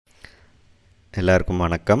எல்லாருக்கும்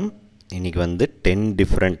வணக்கம். இன்னைக்கு வந்து 10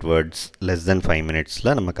 different words less than 5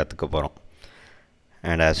 minutesல நம்ம கத்துக்க போறோம்.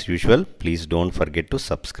 And as usual, please don't forget to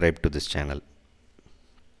subscribe to this channel.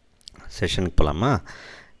 செஷனுக்கு போலாமா?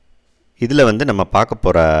 இதில் வந்து நம்ம பார்க்க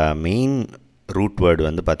போகிற மெயின் ரூட் வேர்டு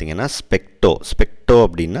வந்து பார்த்திங்கன்னா ஸ்பெக்டோ. ஸ்பெக்டோ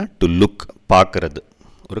அப்படின்னா டு லுக், பார்க்குறது,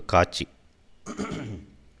 ஒரு காட்சி.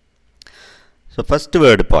 ஸோ ஃபஸ்ட்டு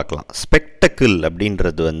வேர்டு பார்க்கலாம். ஸ்பெக்டக்கிள்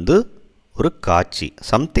அப்படின்றது வந்து ஒரு காட்சி,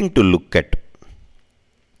 சம்திங் டு லுக் அட்.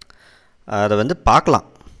 அதை வந்து பார்க்கலாம்,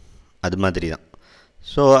 அது மாதிரி தான்.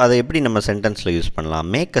 ஸோ அதை எப்படி நம்ம சென்டென்ஸில் யூஸ் பண்ணலாம்?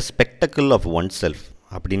 Make a spectacle of one self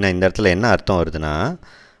அப்படின்னா இந்த இடத்துல என்ன அர்த்தம் வருதுன்னா,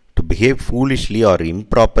 to behave foolishly R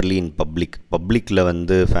improperly in public. பப்ளிக்கில்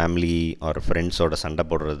வந்து ஃபேமிலி ஆர் ஃப்ரெண்ட்ஸோட சண்டை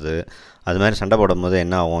போடுறது, அது மாதிரி சண்டை போடும்போது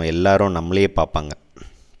என்ன ஆகும், எல்லாரும் நம்மளையே பார்ப்பாங்க.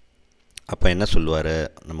 அப்போ என்ன சொல்லுவார்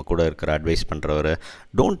நம்ம கூட இருக்கிற advice பண்ணுறவர்?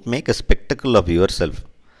 Don't make a spectacle of your self.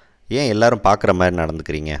 ஏன் எல்லோரும் பார்க்குற மாதிரி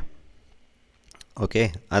நடந்துக்கிறீங்க? ஓகே,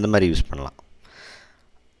 அது மாதிரி யூஸ் பண்ணலாம்.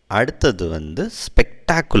 அடுத்தது வந்து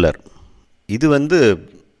ஸ்பெக்டாக்குலர். இது வந்து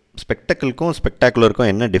ஸ்பெக்டக்கிள்க்கும் ஸ்பெக்டாக்குலருக்கும்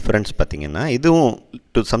என்ன டிஃப்ரென்ஸ் பார்த்திங்கன்னா, இதுவும்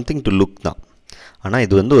சம்திங் டு லுக் தான். ஆனால்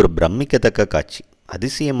இது வந்து ஒரு பிரமிக்கத்தக்க காட்சி,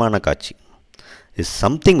 அதிசயமான காட்சி. Is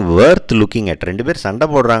something worth looking at. ரெண்டு பேர் சண்டை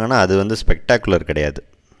போடுறாங்கன்னா அது வந்து ஸ்பெக்டாக்குலர் கிடையாது.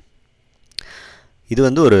 இது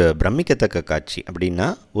வந்து ஒரு பிரமிக்கத்தக்க காட்சி. அப்படின்னா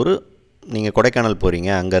நீங்கள் கொடைக்கானல் போகிறீங்க,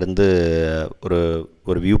 அங்கேருந்து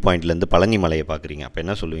ஒரு வியூ பாயிண்ட்லேருந்து பழனி மலையை பார்க்குறீங்க. அப்போ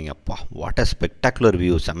என்ன சொல்லுவீங்க? அப்பா, வாட் அ ஸ்பெக்டாக்குலர்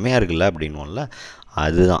வியூ, செம்மையாக இருக்குல்ல அப்படின்னுவோம்ல.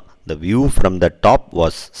 அதுதான், த view from the top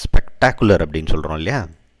was spectacular அப்படின்னு சொல்கிறோம் இல்லையா,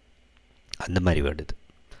 அந்த மாதிரி வருது.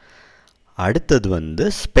 அடுத்தது வந்து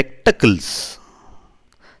ஸ்பெக்டக்கிள்ஸ்.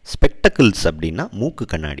 ஸ்பெக்டக்கிள்ஸ் அப்படின்னா மூக்கு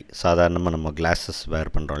கண்ணாடி. சாதாரணமாக நம்ம கிளாஸஸ்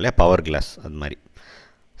வேர் பண்ணுறோம் இல்லையா, பவர் கிளாஸ், அது மாதிரி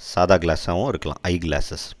சாதா கிளாஸாகவும் இருக்கலாம், ஐ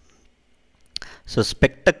கிளாஸஸ். ஸோ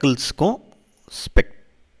ஸ்பெக்டக்கிள்ஸ்க்கும்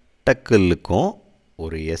ஸ்பெக்டக்கிளுக்கும்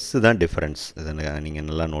ஒரு தான் டிஃப்ரென்ஸ். இதை நீங்கள்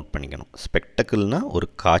நல்லா நோட் பண்ணிக்கணும். ஸ்பெக்டக்கிள்னால் ஒரு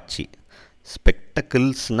காட்சி,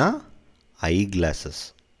 ஸ்பெக்டக்கிள்ஸ்னால் ஐ கிளாஸஸ்,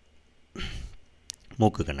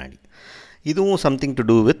 மூக்கு கண்ணாடி. இதுவும் something to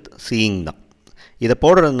do with seeing தான். இதை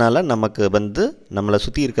போடுறதுனால நமக்கு வந்து நம்மளை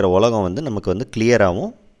சுற்றி இருக்கிற உலகம் வந்து நமக்கு வந்து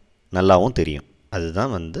கிளியராகவும் நல்லாவும் தெரியும்.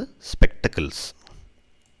 அதுதான் வந்து ஸ்பெக்டக்கிள்ஸ்.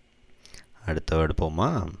 அடுத்த வேர்டு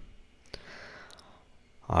போமா?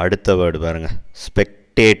 அடுத்த வேர்டு பாருங்கள்,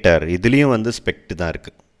 ஸ்பெக்டேட்டர். இதுலேயும் வந்து ஸ்பெக்ட் தான்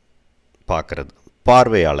இருக்குது, பார்க்குறது,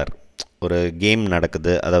 பார்வையாளர். ஒரு கேம்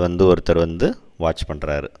நடக்குது, அதை வந்து ஒருத்தர் வந்து வாட்ச்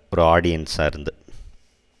பண்ணுறாரு, ஒரு ஆடியன்ஸாக இருந்து,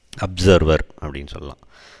 அப்சர்வர் அப்படின்னு சொல்லலாம்.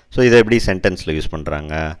 ஸோ இதை எப்படி சென்டென்ஸில் யூஸ்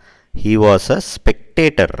பண்ணுறாங்க? He was a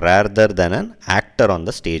spectator rather then an actor on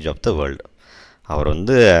the stage of the world. அவர்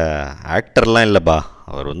வந்து ஆக்டர்லாம் இல்லைப்பா,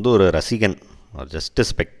 அவர் வந்து ஒரு ரசிகன், அவர் ஜஸ்ட்டு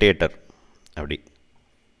ஸ்பெக்டேட்டர் அப்படி.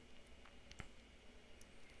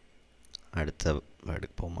 அடுத்த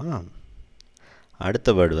வேர்டுக்கு போமா? அடுத்த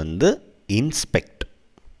வேர்டு வந்து இன்ஸ்பெக்ட்.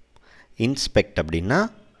 இன்ஸ்பெக்ட் அப்படின்னா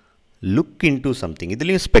லுக் இன்டூ சம்திங்.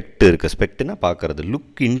 இதுலேயும் ஸ்பெக்ட் இருக்குது. ஸ்பெக்ட்னா பார்க்குறது,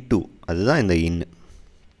 லுக் இன்டூ, அதுதான் இந்த இன்.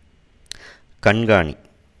 கண்காணி,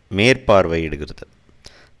 மேற்பார்வையிடுகிறது.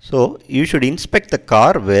 So you should inspect the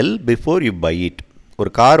car well before you by it.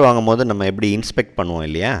 ஒரு கார் வாங்கும் போது நம்ம எப்படி இன்ஸ்பெக்ட் பண்ணுவோம்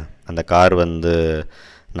இல்லையா, அந்த கார் வந்து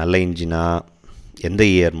நல்ல இன்ஜினா, எந்த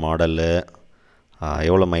இயர் மாடலு,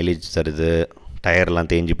 எவ்வளோ மைலேஜ் தருது, டயர்லாம்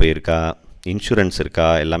தேஞ்சு போயிருக்கா, இன்சூரன்ஸ் இருக்கா,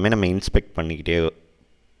 எல்லாமே நம்ம இன்ஸ்பெக்ட் பண்ணிக்கிட்டே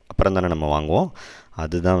அப்புறம் தானே நம்ம வாங்குவோம்.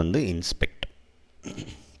 அதுதான் வந்து இன்ஸ்பெக்ட்.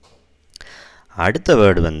 அடுத்த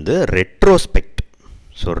வேர்டு வந்து ரெட்ரோஸ்பெக்ட்.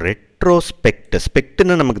 ஸோ ரெட்ரோஸ்பெக்ட்,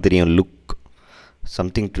 ஸ்பெக்ட்னு நமக்கு தெரியும், look,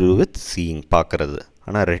 something to do with seeing, பார்க்குறது.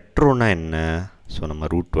 ஆனால் ரெட்ரோனா என்ன? ஸோ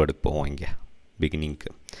நம்ம ரூட் வேர்டுக்கு போவோம் இங்கே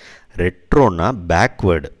பிகினிங்க்கு. ரெட்ரோனா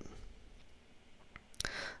பேக்வேர்டு.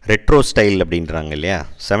 ரெட்ரோ ஸ்டைல் அப்படின்றாங்க இல்லையா,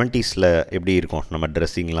 70s எப்படி இருக்கும் நம்ம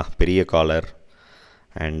ட்ரெஸ்ஸிங்லாம், பெரிய காலர்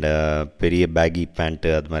அண்டு பெரிய பேகி பேண்ட்டு,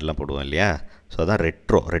 அது மாதிரிலாம் போடுவோம் இல்லையா. ஸோ அதான்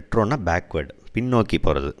ரெட்ரோ. ரெட்ரோனா பேக்வேர்டு, பின்னோக்கி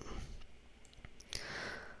போகிறது.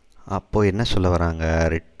 அப்போது என்ன சொல்ல வராங்க?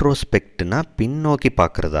 ரெட்ரோஸ்பெக்ட்னா பின்னோக்கி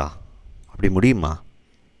பார்க்குறதா? அப்படி முடியுமா?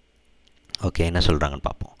 ஓகே, என்ன சொல்கிறாங்கன்னு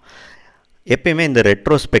பார்ப்போம். எப்பயுமே இந்த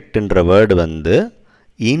ரெட்ரோஸ்பெக்ட்ன்ற வேர்டு வந்து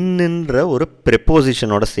இன்னுன்ற ஒரு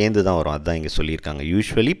ப்ரிப்போசிஷனோட சேர்ந்து தான் வரும். அதுதான் இங்கே சொல்லியிருக்காங்க.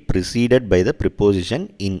 Usually preceded by the preposition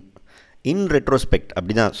in retrospect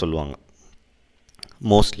அப்படி தான் சொல்லுவாங்க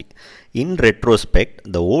mostly. In retrospect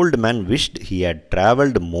the old man wished he had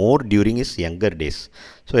travelled more during is younger days.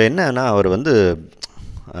 So என்னன்னா, அவர் வந்து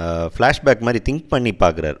ஃப்ளாஷ்பேக் மாதிரி திங்க் பண்ணி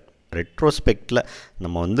பார்க்குறாரு. ரெட்ரோஸ்பெக்டில்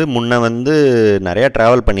நம்ம வந்து முன்ன வந்து நிறையா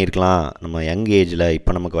ட்ராவல் பண்ணியிருக்கலாம் நம்ம யங் ஏஜில்,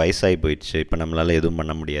 இப்போ நமக்கு வயசாகி போயிடுச்சு, இப்போ நம்மளால் எதுவும்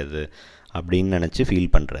பண்ண முடியாது அப்படின்னு நினச்சி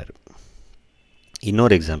ஃபீல் பண்ணுறாரு.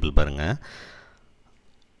 இன்னொரு எக்ஸாம்பிள் பாருங்கள்.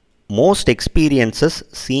 மோஸ்ட் எக்ஸ்பீரியன்சஸ்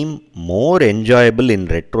சீம் மோர் என்ஜாயபிள் இன்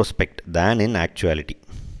ரெட்ரோஸ்பெக்ட் தேன் இன் ஆக்சுவாலிட்டி.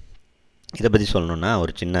 இதை பற்றி சொல்லணுன்னா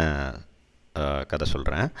ஒரு சின்ன கதை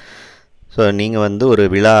சொல்கிறேன். ஸோ நீங்கள் வந்து ஒரு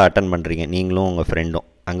விழா அட்டன் பண்ணுறீங்க, நீங்களும் உங்கள் ஃப்ரெண்டும்.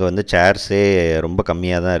 அங்கே வந்து சேர்ஸே ரொம்ப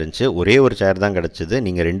கம்மியாக தான் இருந்துச்சு, ஒரே ஒரு சேர் தான் கிடச்சிது.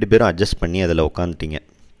 நீங்கள் 2 பேரும் அட்ஜஸ்ட் பண்ணி அதில் உட்காந்துட்டீங்க.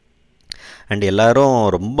 அண்ட் எல்லோரும்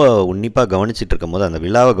ரொம்ப உன்னிப்பாக கவனிச்சிட்டு இருக்கும்போது, அந்த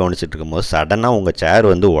விழாவை கவனிச்சிட்டு இருக்கும்போது சடனாக உங்கள் சேர்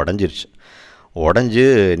வந்து உடஞ்சிருச்சு. உடஞ்சி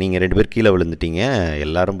நீங்கள் 2 பேர் கீழே விழுந்துட்டீங்க.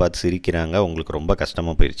 எல்லோரும் பார்த்து சிரிக்கிறாங்க. உங்களுக்கு ரொம்ப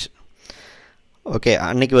கஷ்டமாக போயிடுச்சு. ஓகே,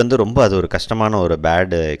 அன்றைக்கி வந்து ரொம்ப அது ஒரு கஷ்டமான ஒரு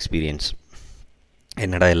பேட் எக்ஸ்பீரியன்ஸ்.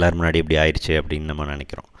 என்னடா எல்லோரும் முன்னாடி இப்படி ஆயிடுச்சு அப்படின்னு நம்ம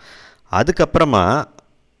நினைக்கிறோம். அதுக்கப்புறமா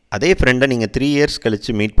அதே ஃப்ரெண்டை நீங்கள் 3 இயர்ஸ்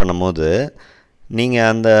கழித்து மீட் பண்ணும்போது நீங்கள்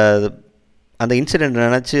அந்த அந்த இன்சிடெண்ட்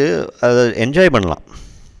நினச்சி அதை என்ஜாய் பண்ணலாம்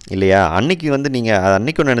இல்லையா? அன்றைக்கி வந்து நீங்கள்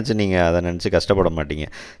அன்றைக்கும் நினச்சி நீங்கள் அதை நினச்சி கஷ்டப்பட மாட்டீங்க.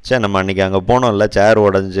 சே, நம்ம அன்றைக்கி அங்கே போனோம்ல, சேர்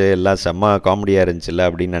உடஞ்சி எல்லாம் செம்ம காமெடியாக இருந்துச்சுல்ல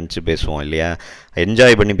அப்படின்னு நினச்சி பேசுவோம் இல்லையா?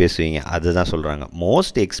 என்ஜாய் பண்ணி பேசுவீங்க. அதுதான் சொல்கிறாங்க,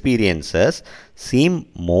 மோஸ்ட் எக்ஸ்பீரியன்சஸ் சீம்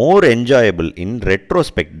மோர் என்ஜாயபிள் இன்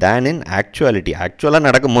ரெட்ரோஸ்பெக்ட் தேன் இன் ஆக்சுவாலிட்டி. ஆக்சுவலாக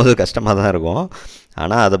நடக்கும்போது கஷ்டமாக தான் இருக்கும்,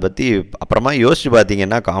 ஆனால் அதை பற்றி அப்புறமா யோசித்து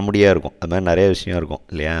பார்த்தீங்கன்னா காமெடியாக இருக்கும். அது மாதிரி நிறைய விஷயம் இருக்கும்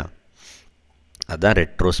இல்லையா? அதுதான்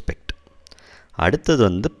ரெட்ரோஸ்பெக்ட். அடுத்தது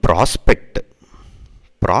வந்து ப்ராஸ்பெக்ட்.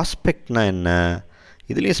 ப்ராஸ்பெக்ட்னா என்ன?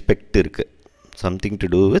 இதுலேயும் ஸ்பெக்ட் இருக்குது, something to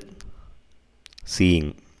do with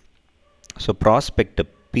seeing. So prospect,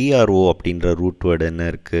 PRO அப்படின்ற ரூட் வேர்டு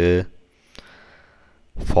என்ன இருக்குது?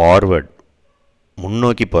 ஃபார்வர்ட்,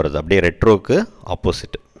 முன்னோக்கி போகிறது, அப்படியே ரெட்ரோக்கு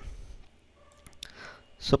ஆப்போசிட்.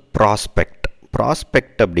 ஸோ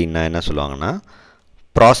ப்ராஸ்பெக்ட் அப்படின்னா என்ன சொல்லுவாங்கன்னா,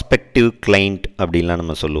 ப்ராஸ்பெக்டிவ் கிளைண்ட் அப்படின்லாம்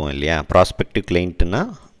நம்ம சொல்லுவோம் இல்லையா? ப்ராஸ்பெக்டிவ் கிளைண்ட்டுன்னா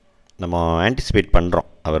நம்ம ஆன்டிசிபேட் பண்ணுறோம்,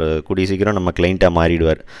 அவர் கூடிய சீக்கிரம் நம்ம கிளைண்ட்டாக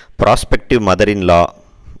மாறிடுவார். ப்ராஸ்பெக்டிவ் மதர் இன் லா,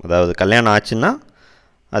 அதாவது கல்யாணம் ஆச்சுன்னா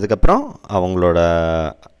அதுக்கப்புறம் அவங்களோட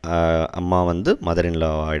அம்மா வந்து மதர் இன் லா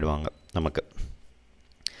ஆகிடுவாங்க நமக்கு.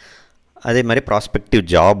 அதே மாதிரி ப்ராஸ்பெக்டிவ்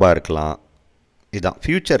ஜாபாக இருக்கலாம். இதுதான்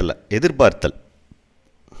ஃப்யூச்சரில் எதிர்பார்த்தல்.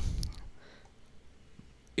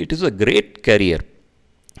 It is a great career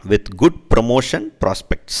with good promotion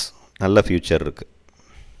prospects. நல்ல ஃப்யூச்சர் இருக்குது,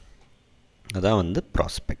 அதான் வந்து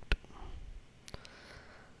ப்ராஸ்பெக்ட்.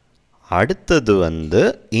 அடுத்தது வந்து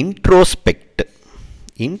இன்ட்ரோஸ்பெக்ட்.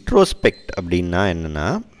 இன்ட்ரோஸ்பெக்ட் அப்படின்னா என்னென்னா,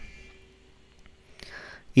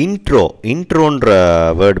 இன்ட்ரோன்ற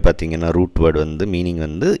வேர்டு பார்த்திங்கன்னா ரூட் வேர்டு வந்து மீனிங்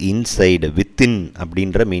வந்து இன்சைடு, வித்தின்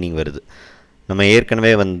அப்படின்ற மீனிங் வருது. நம்ம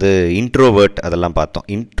ஏற்கனவே வந்து இன்ட்ரோவேர்ட் அதெல்லாம் பார்த்தோம்.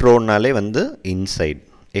 இன்ட்ரோனாலே வந்து இன்சைட்,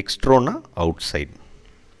 எக்ஸ்ட்ரோனா அவுட் சைட்.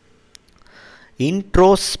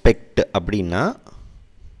 இன்ட்ரோஸ்பெக்ட் அப்படின்னா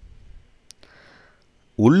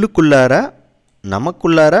உள்ளுக்குள்ளார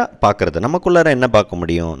நமக்குள்ளார பார்க்குறது. நமக்குள்ளார என்ன பார்க்க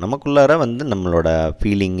முடியும்? நமக்குள்ளார வந்து நம்மளோட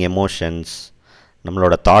ஃபீலிங், எமோஷன்ஸ்,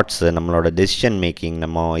 நம்மளோட தாட்ஸு, நம்மளோட டெசிஷன் மேக்கிங்,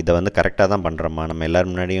 நம்ம இதை வந்து கரெக்டாக தான் பண்ணுறோமா, நம்ம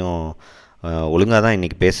எல்லோரும் முன்னாடியும் ஒழுங்காக தான்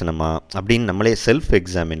இன்றைக்கி பேசணுமா அப்படின்னு நம்மளே செல்ஃப்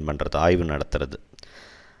எக்ஸாமின் பண்ணுறது, ஆய்வு நடத்துறது.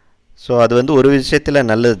 ஸோ அது வந்து ஒரு விஷயத்தில்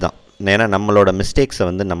நல்லது தான், ஏன்னா நம்மளோட மிஸ்டேக்ஸை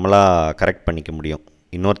வந்து நம்மளாக கரெக்ட் பண்ணிக்க முடியும்.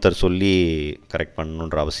 இன்னொருத்தர் சொல்லி கரெக்ட்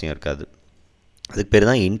பண்ணணுன்ற அவசியம் இருக்காது. அதுக்கு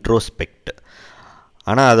பேர் தான் இன்ட்ரோஸ்பெக்ட்.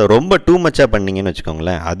 ஆனால் அதை ரொம்ப டூ மச்சாக பண்ணிங்கன்னு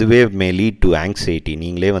வச்சுக்கோங்களேன், அதுவே மே லீட் டு ஆங்ஸைட்டி.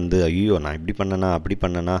 நீங்களே வந்து ஐயோ நான் இப்படி பண்ணனா அப்படி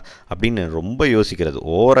பண்ணனா அப்படின்னு ரொம்ப யோசிக்கிறது.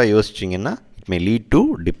 ஓவராக யோசிச்சிங்கன்னா it may lead to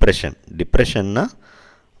depression. டிப்ரெஷன்னா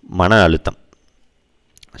மன அழுத்தம்.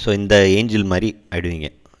 ஸோ இந்த ஏஞ்சல் மாதிரி ஆகிடுவீங்க.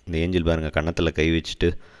 இந்த ஏஞ்சல் பாருங்கள், கன்னத்தில் கை வச்சுட்டு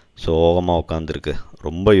சோகமாக உட்காந்துருக்கு,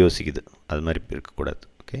 ரொம்ப யோசிக்குது. அது மாதிரி இருக்கக்கூடாது.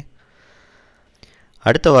 ஓகே,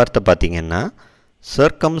 அடுத்த வார்த்தை பார்த்திங்கன்னா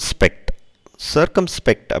சர்க்கம்ஸ்பெக்ட்.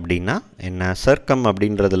 சர்க்கம்ஸ்பெக்ட் அப்படின்னா என்ன? சர்க்கம்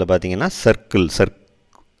அப்படின்றதில் பார்த்திங்கன்னா சர்க்கிள்,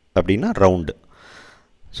 அப்படின்னா ரவுண்டு.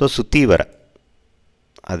 ஸோ சுற்றி வர,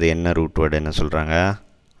 அது என்ன ரூட் வேர்டு என்ன சொல்கிறாங்க?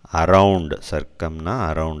 அரவுண்டு. சர்க்கம்னா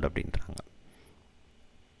அரவுண்ட் அப்படின்றாங்க.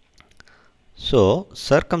 ஸோ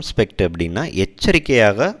சர்க்கம்ஸ்பெக்ட் அப்படின்னா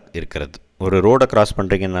எச்சரிக்கையாக இருக்கிறது. ஒரு ரோடை க்ராஸ்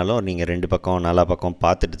பண்ணுறீங்கனாலும் நீங்கள் 2 பக்கம் 4 பக்கம்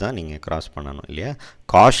பார்த்துட்டு தான் நீங்கள் க்ராஸ் பண்ணணும் இல்லையா?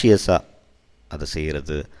 காஷியஸாக அதை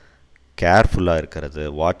செய்கிறது, கேர்ஃபுல்லாக இருக்கிறது,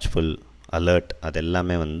 வாட்ச்ஃபுல், அலர்ட், அது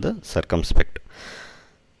எல்லாமே வந்து சர்க்கம்ஸ்பெக்ட்.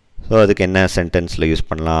 ஸோ அதுக்கு என்ன சென்டென்ஸில் யூஸ்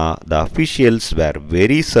பண்ணலாம்? த officials were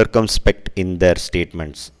very சர்க்கம்ஸ்பெக்ட் in there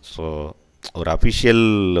statements. So ஒரு அஃபிஷியல்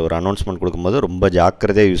ஒரு அனௌன்ஸ்மெண்ட் கொடுக்கும்போது ரொம்ப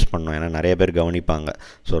ஜாக்கிரதையாக யூஸ் பண்ணணும், ஏன்னா நிறைய பேர் கவனிப்பாங்க.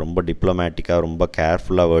 ஸோ ரொம்ப டிப்ளமேட்டிக்காக, ரொம்ப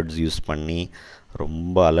கேர்ஃபுல்லாக வேர்ட்ஸ் யூஸ் பண்ணி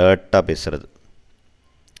ரொம்ப அலர்ட்டாக பேசுகிறது.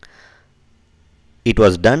 It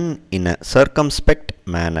was done in a சர்க்கம்ஸ்பெக்ட்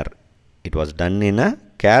manor. It was done in a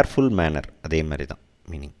careful manor. அதே மாதிரி தான்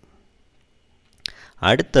மீனிங்.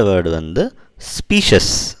 அடுத்த வேர்டு வந்து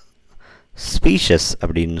ஸ்பீஷஸ். ஸ்பீஷஸ்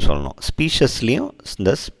அப்படின்னு சொல்லணும். ஸ்பீஷஸ்லேயும்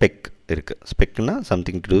இந்த ஸ்பெக் இருக்குது. ஸ்பெக்னா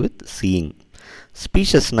something to do with seeing.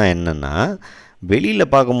 ஸ்பீஷஸ்னால் என்னென்னா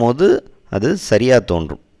வெளியில் பார்க்கும்போது அது சரியாக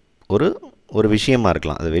தோன்றும், ஒரு ஒரு விஷயமா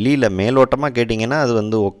இருக்கலாம். அது வெளியில் மேலோட்டமாக கேட்டிங்கன்னா அது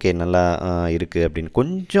வந்து ஓகே நல்லா இருக்குது அப்படின்னு.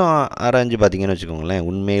 கொஞ்சம் ஆராய்ஞ்சு பார்த்தீங்கன்னு வச்சுக்கோங்களேன்,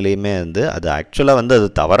 உண்மையிலேயுமே வந்து அது ஆக்சுவலாக வந்து அது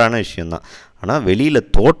தவறான விஷயந்தான். ஆனால் வெளியில்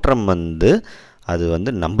தோற்றம் வந்து அது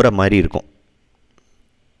வந்து நம்புகிற மாதிரி இருக்கும்.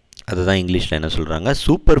 அதுதான் இங்கிலீஷில் என்ன சொல்கிறாங்க,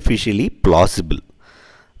 சூப்பர்ஃபிஷியலி பிளாசிபிள்.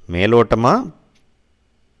 மேலோட்டமாக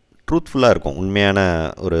ட்ரூத்ஃபுல்லாக இருக்கும், உண்மையான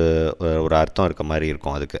ஒரு ஒரு அர்த்தம் இருக்க மாதிரி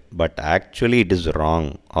இருக்கும் அதுக்கு. But actually it is wrong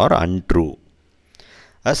or untrue.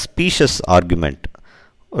 A species argument,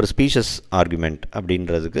 ஒரு ஸ்பீஷஸ் ஆர்குமெண்ட்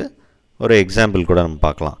அப்படின்றதுக்கு ஒரு எக்ஸாம்பிள் கூட நம்ம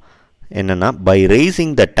பார்க்கலாம். என்னென்னா, by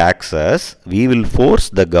rising the taxes we will force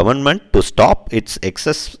the government to stop it's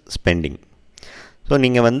excess spending. So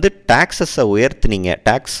நீங்கள் வந்து டாக்ஸஸை உயர்த்துனீங்க,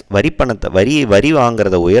 டாக்ஸ் வரி பணத்தை வரி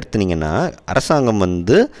வாங்கிறத உயர்த்துனீங்கன்னா அரசாங்கம்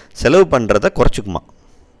வந்து செலவு பண்ணுறத குறைச்சிக்குமா.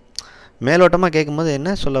 மேலோட்டமாக கேட்கும்போது என்ன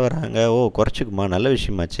சொல்ல வராங்க, ஓ குறைச்சிக்குமா, நல்ல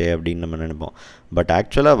விஷயமாச்சே அப்படின்னு நம்ம நினைப்போம். பட்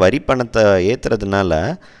ஆக்சுவலாக வரி பணத்தை ஏற்றுறதுனால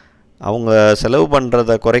அவங்க செலவு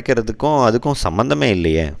பண்ணுறத குறைக்கிறதுக்கும் அதுக்கும் சம்மந்தமே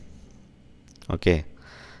இல்லையே. ஓகே,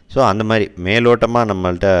 ஸோ அந்த மாதிரி மேலோட்டமாக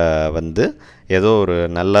நம்மள்கிட்ட வந்து ஏதோ ஒரு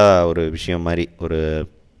நல்ல ஒரு விஷயம் மாதிரி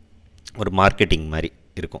ஒரு மார்க்கெட்டிங் மாதிரி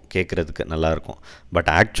இருக்கும், கேட்குறதுக்கு நல்லாயிருக்கும். பட்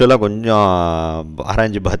ஆக்சுவலாக கொஞ்சம்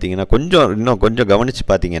ஆராய்ஞ்சு பார்த்தீங்கன்னா, இன்னும் கொஞ்சம் கவனித்து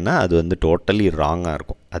பார்த்தீங்கன்னா அது வந்து டோட்டலி ராங்காக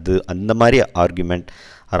இருக்கும். அது அந்த மாதிரி ஆர்குமெண்ட்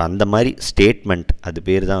ஆர் அந்த மாதிரி ஸ்டேட்மெண்ட், அது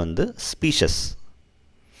பேர் தான் வந்து ஸ்பீஷஸ்.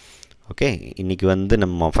 ஓகே, இன்றைக்கி வந்து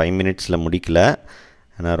நம்ம 5 மினிட்ஸில் முடிக்கல,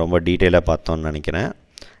 ஆனால் ரொம்ப டீட்டெயிலாக பார்த்தோன்னு நினைக்கிறேன்.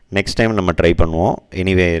 நெக்ஸ்ட் டைம் நம்ம ட்ரை பண்ணுவோம்.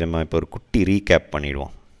 எனிவே நம்ம இப்போ ஒரு குட்டி ரீகேப்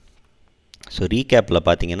பண்ணிவிடுவோம். ஸோ ரீகேப்பில்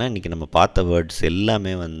பார்த்தீங்கன்னா இன்றைக்கி நம்ம பார்த்த வேர்ட்ஸ்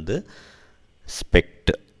எல்லாமே வந்து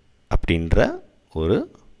ஸ்பெக்ட் அப்படின்ற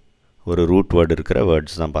ஒரு ரூட் வேர்டு இருக்கிற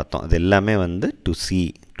வேர்ட்ஸ் தான் பார்த்தோம். அது எல்லாமே வந்து டு see,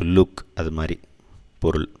 டு லுக், அது மாதிரி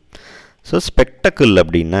பொருள். ஸோ ஸ்பெக்டக்கிள்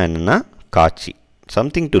அப்படின்னா என்னென்னா காட்சி,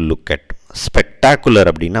 something to look at.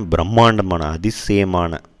 Spectacular அப்படின்னா பிரம்மாண்டமான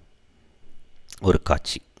அதிசயமான ஒரு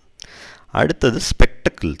காட்சி. அடுத்தது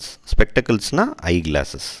ஸ்பெக்டக்கிள்ஸ்னால் ஐ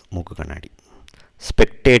கிளாஸஸ், மூக்கு கண்ணாடி.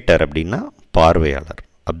 ஸ்பெக்டேட்டர் அப்படின்னா பார்வையாளர்,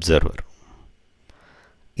 அப்சர்வர்.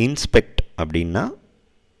 இன்ஸ்பெக்ட் அப்படின்னா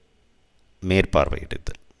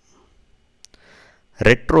மேற்பார்வையிடுதல்.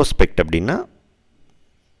 ரெட்ரோஸ்பெக்ட் அப்படின்னா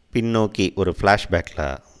பின்னோக்கி ஒரு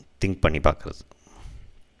ஃப்ளாஷ்பேக்கில் திங்க் பண்ணி பார்க்குறது.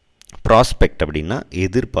 ப்ராஸ்பெக்ட் அப்படின்னா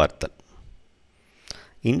எதிர்பார்த்தல்.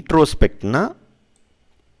 இன்ட்ரோஸ்பெக்ட்னா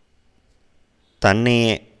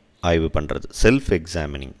தன்னையே ஆய்வு பண்ணுறது, செல்ஃப்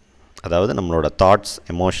எக்ஸாமினிங். அதாவது நம்மளோட தாட்ஸ்,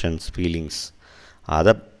 எமோஷன்ஸ், ஃபீலிங்ஸ்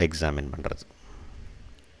அதை எக்ஸாமின் பண்ணுறது.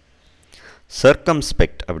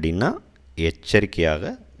 சர்க்கம்ஸ்பெக்ட் அப்படின்னா எச்சரிக்கையாக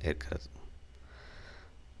இருக்கிறது.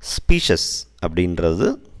 ஸ்பீஷஸ் அப்படின்றது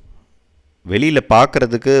வெளியில்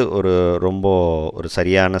பார்க்குறதுக்கு ரொம்ப ஒரு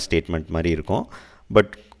சரியான ஸ்டேட்மெண்ட் மாதிரி இருக்கும்.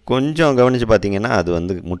 பட் கொஞ்சம் கவனித்து பார்த்தீங்கன்னா அது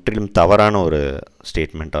வந்து முற்றிலும் தவறான ஒரு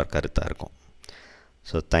ஸ்டேட்மெண்ட் ஆர் கருத்தாக இருக்கும்.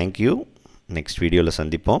 So thank you. நெக்ஸ்ட் வீடியோவில்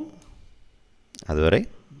சந்திப்போம். அதுவரை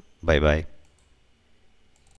பை பாய்.